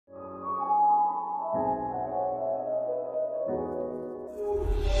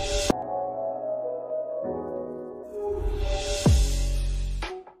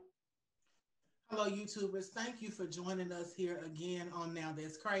YouTubers, thank you for joining us here again on Now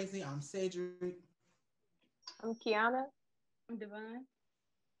That's Crazy. I'm Cedric. I'm Kiana. I'm Divine.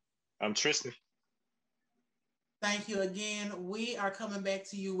 I'm Tristan. Thank you again. We are coming back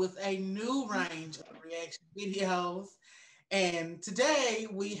to you with a new range of reaction videos. And today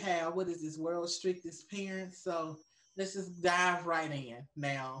we have, what is this, World's Strictest Parents? So let's just dive right in.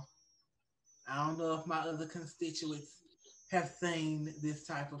 Now, I don't know if my other constituents have seen this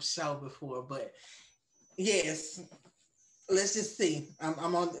type of show before, but yes, let's just see.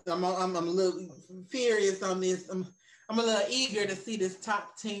 I'm a little furious on this. I'm a little eager to see this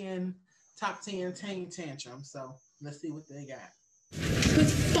top 10 teen tantrum. So let's see what they got. Good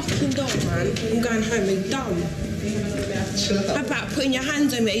fucking dog, man. I'm going home and done. How about putting your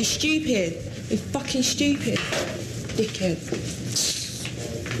hands on me? Are you stupid? Are you fucking stupid? Dickhead.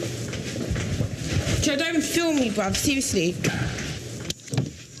 Joe, don't even film me, bruv. Seriously.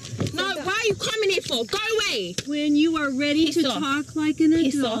 No, why are you coming here for? Go away. When you are ready to talk like an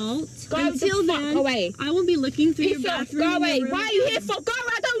adult, until then, away. I will be looking through your bathroom. Go away. Why are you here for? Go,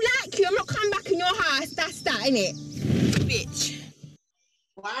 I don't like you. I'm not coming back in your house. That's that, innit? Bitch.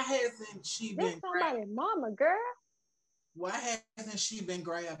 Why hasn't she been grabbed? That's somebody's mama, girl. Why hasn't she been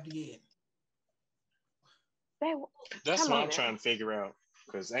grabbed yet? That's what I'm trying to figure out.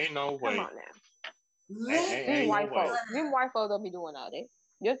 Because ain't no way. Come on now. Them white folks don't be doing all that.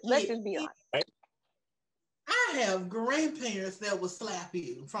 Let's just be honest. I have grandparents that will slap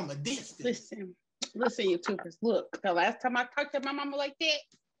you from a distance. Listen, YouTubers. Look, the last time I talked to my mama like that,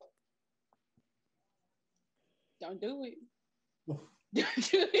 don't do it.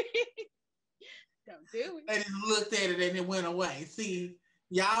 Don't do it. Don't do it. They just looked at it and it went away. See,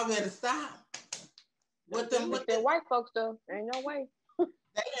 y'all better stop. What them white folks though? Ain't no way.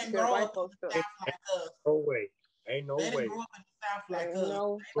 They didn't grow up in the South like us. No way. Ain't no way. They didn't grow up in the South like us.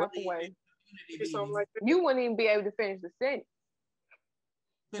 No fucking way. You wouldn't even be able to finish the sentence.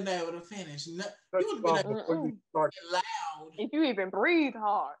 Been able to finish. No, you would have been able to start loud. If you even breathe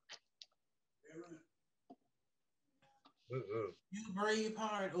hard. You breathe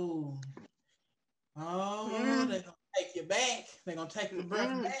hard. Ooh. Oh, they're gonna take you back. They're gonna take the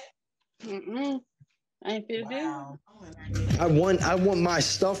breath back. I ain't feel wow. I want my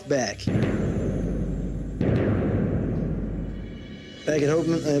stuff back. Back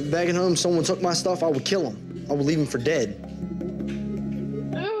at home, someone took my stuff, I would kill him. I would leave him for dead.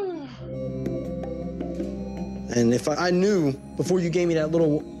 And if I knew before you gave me that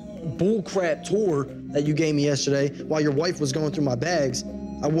little bullcrap tour that you gave me yesterday while your wife was going through my bags,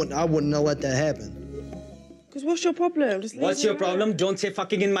 I wouldn't have let that happen. Because what's your problem? What's your problem? Don't say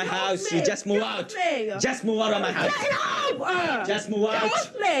fucking in my house. You just move out. Just move out of my house. Just move out.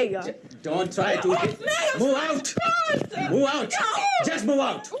 Don't try to move out. Move out. Just move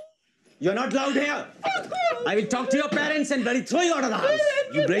out. You're not allowed here. I will talk to your parents and bloody throw you out of the house.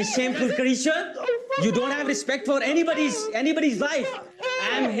 You bloody shameful creature. You don't have respect for anybody's life.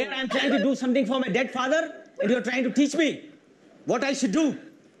 I'm here. I'm trying to do something for my dead father, and you're trying to teach me what I should do.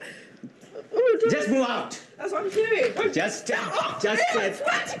 Just move out. That's what I'm doing. Just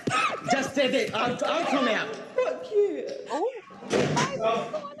stay there. Out from here. Fuck you.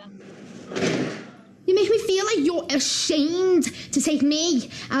 You make me feel like you're ashamed to take me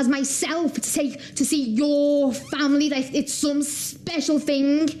as myself, to see your family like it's some special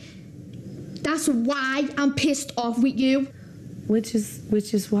thing. That's why I'm pissed off with you. Which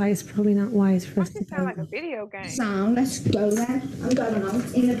is why it's probably not wise for us to sound like a video game. So let's go then. I'm going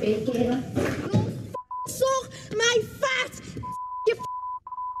out in a big gator. Suck my fat.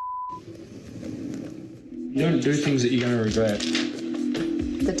 You don't do things that you're going to regret.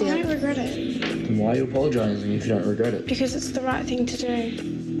 I don't regret it. Then why are you apologising if you don't regret it? Because it's the right thing to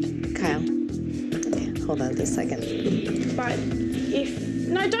do. Kyle. Okay, hold on just a second. But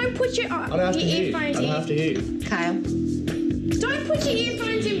no, don't put your earphones in. I don't have to hear you. Kyle. Don't put your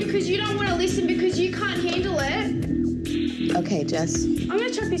earphones in because you don't want to listen because you can't handle it. Okay, Jess. I'm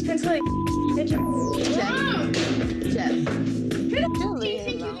going to chuck this pencil in. Jess. Who the f*** do you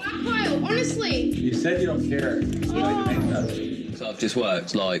think you are, Kyle? Honestly. You said you don't care. So I've just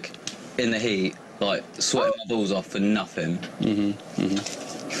worked, like, in the heat, like, sweating my balls off for nothing.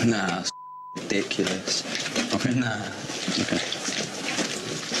 Nah, it's ridiculous. Okay. Nah. Okay.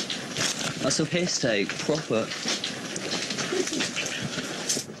 That's a piss take, proper.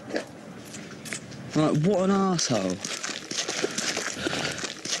 Like, what an arsehole.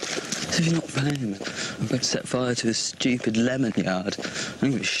 If you're not paying, I'm going to set fire to this stupid lemon yard. I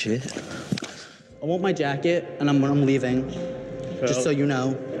don't give a shit. I want my jacket, and I'm leaving. Just so you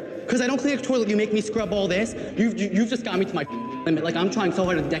know. Because I don't clean the toilet, you make me scrub all this. You've just got me to my limit. Like, I'm trying so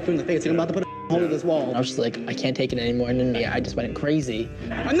hard to deck you in the face, and I'm about to put a hold of this wall. I was just like, I can't take it anymore. And then I just went crazy.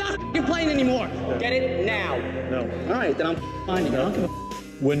 I'm not playing anymore. Get it now. No. All right, then I'm fine to go.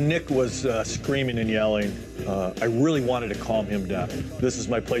 When Nick was screaming and yelling, I really wanted to calm him down. This is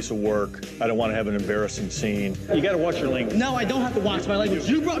my place of work. I don't want to have an embarrassing scene. You got to watch your language. No, I don't have to watch my language.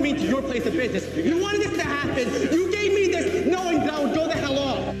 You brought me to your place of business. You wanted this to happen. You gave me this knowing that I would go the hell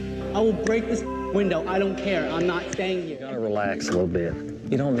off. I will break this window. I don't care. I'm not staying here. You gotta relax a little bit.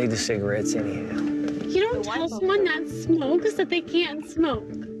 You don't need the cigarettes anyhow. You don't tell someone that smokes that they can't smoke.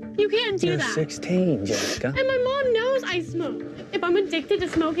 You can't do You're that. 16, Jessica. And my mom knows I smoke. If I'm addicted to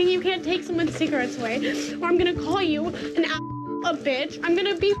smoking, you can't take someone's cigarettes away. Or I'm gonna call you a bitch. I'm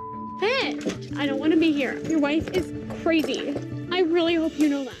gonna be bitch. I don't wanna be here. Your wife is crazy. I really hope you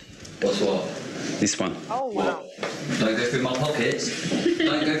know that. What's what? This one. Oh, wow. Don't go through my pockets.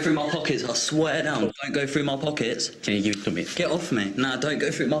 Don't go through my pockets. I swear down. Don't go through my pockets. Can you give it to me? Get off me. Nah, don't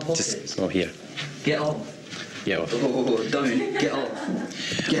go through my pockets. Just go here. Get off. Get off. Oh, don't. Get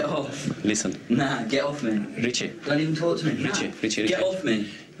off. Get off. Listen. Nah, get off me. Richie. Don't even talk to me. Nah. Richie. Get off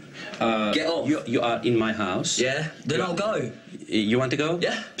me. Get off. You are in my house. Yeah? Then I'll go. You want to go?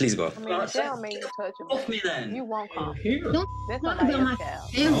 Yeah. Please go. I mean, that don't mean you touch him. Off me then. You won't come. Here. That's Talk not about my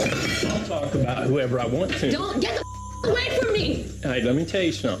family. I'll talk about whoever I want to. Don't get the away from me. Hey, let me tell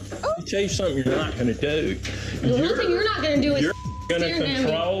you something. Let me tell you something you're not going to do. Nothing you're not going to do is You're going to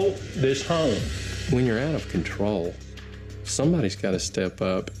control this home. When you're out of control, somebody's got to step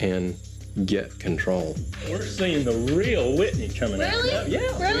up and get control. We're seeing the real Whitney coming out. Really? Now.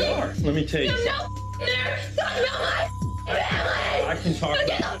 Yeah, Really? we are. Let me tell you. You know there. Talk about my family. I can talk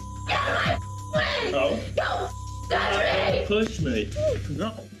Get about the out of my way. No. Don't touch me. Push me.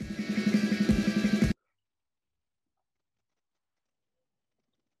 No.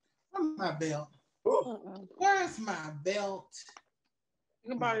 Where's my belt? Where's my belt?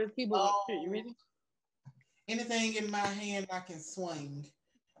 Think about it, people. You ready? Anything in my hand I can swing.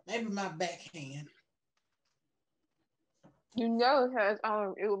 Maybe my backhand. You know it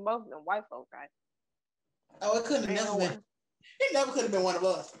was both of them white folks, right? Oh, it couldn't have never been. It never could have been one of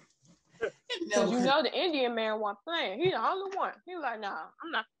us. Because you know the Indian man wasn't playing. He's the only one. He was like, nah,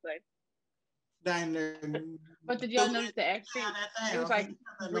 I'm not playing. But did y'all notice the accent? It was like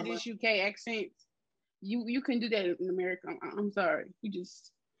British UK accents. You can do that in America. I'm sorry.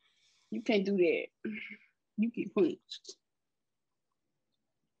 You can't do that. You get punched.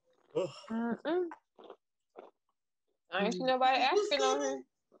 I ain't see nobody African on here.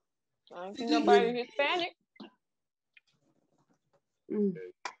 I ain't see nobody Hispanic.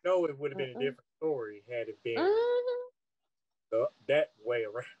 No, it would have been a different story had it been that way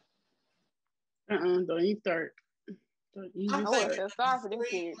around. Don't you start. I'm thinking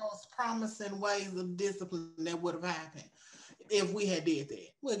the most promising ways of discipline that would have happened if we had did that.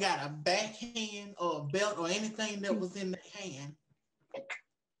 We got a backhand or a belt or anything that was in the hand. It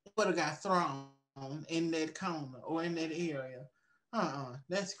would have got thrown in that corner or in that area.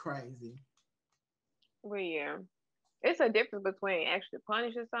 That's crazy. Well, yeah. It's a difference between actually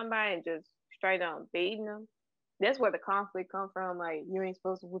punishing somebody and just straight on beating them. That's where the conflict comes from. Like, you ain't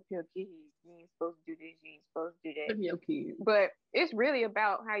supposed to whip your kids. You ain't supposed to do this. You ain't supposed to do that. Whip your kids. But it's really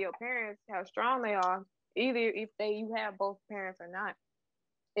about how your parents, how strong they are, either if you have both parents or not.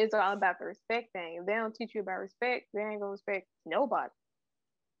 It's all about the respect thing. If they don't teach you about respect, they ain't gonna respect nobody.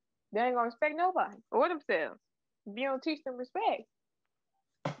 They ain't gonna respect nobody or themselves. If you don't teach them respect,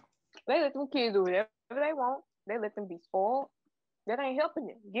 they let them kids do whatever they want. They let them be spoiled. That ain't helping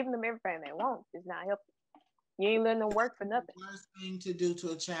them. Giving them everything they want is not helping. You ain't letting them work for nothing. The worst thing to do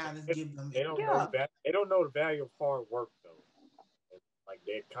to a child is give them. They don't know the value of hard work though. Like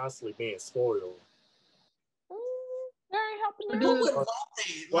they're constantly being spoiled. They ain't helping them. Who would want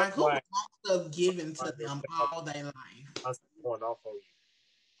that? Like who would want stuff given to them all their life? Constantly going off on you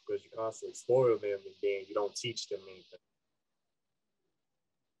because you constantly spoil them and then you don't teach them anything.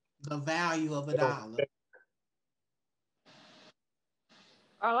 The value of a dollar.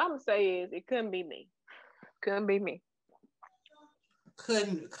 All I'm gonna say is it couldn't be me. Couldn't be me.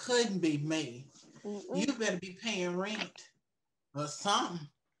 Couldn't be me. You better be paying rent or something.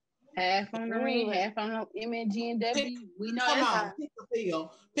 Half on the rent, half on MNG&W. We know Come that. on,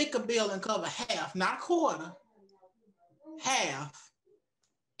 pick a bill and cover half, not a quarter. Half.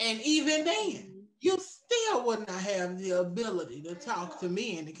 And even then, you still would not have the ability to talk to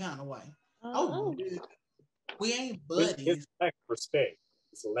me any kind of way. Oh, we ain't buddies. It's a lack of respect.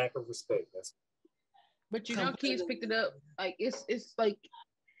 It's a lack of respect. But you know, kids picked it up. Like it's like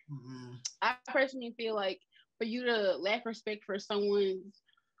I personally feel like for you to lack respect for someone's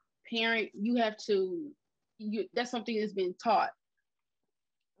parent, you have to. That's something that's been taught.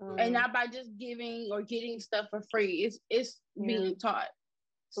 and not by just giving or getting stuff for free. It's being taught.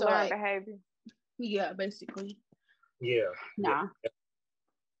 So learn behavior. Yeah, basically. Yeah. Nah.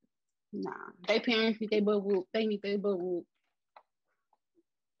 They parents need their butt whoop. They need their butt whoop.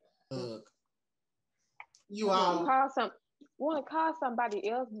 Look, you all want to call somebody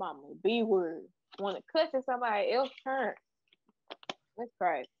else mama B word. Want to cuss at somebody else parent. That's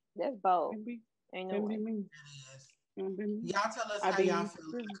crazy. That's bold. Ain't no way. Y'all tell us how y'all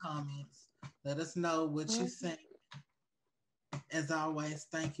feel in the comments. Let us know what you think. As always,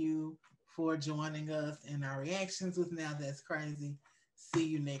 thank you for joining us in our reactions with Now That's Crazy. See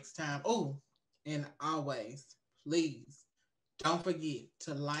you next time. Oh, and always, please don't forget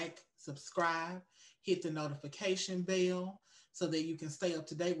to like, subscribe, hit the notification bell so that you can stay up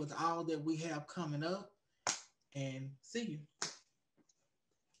to date with all that we have coming up. And see you.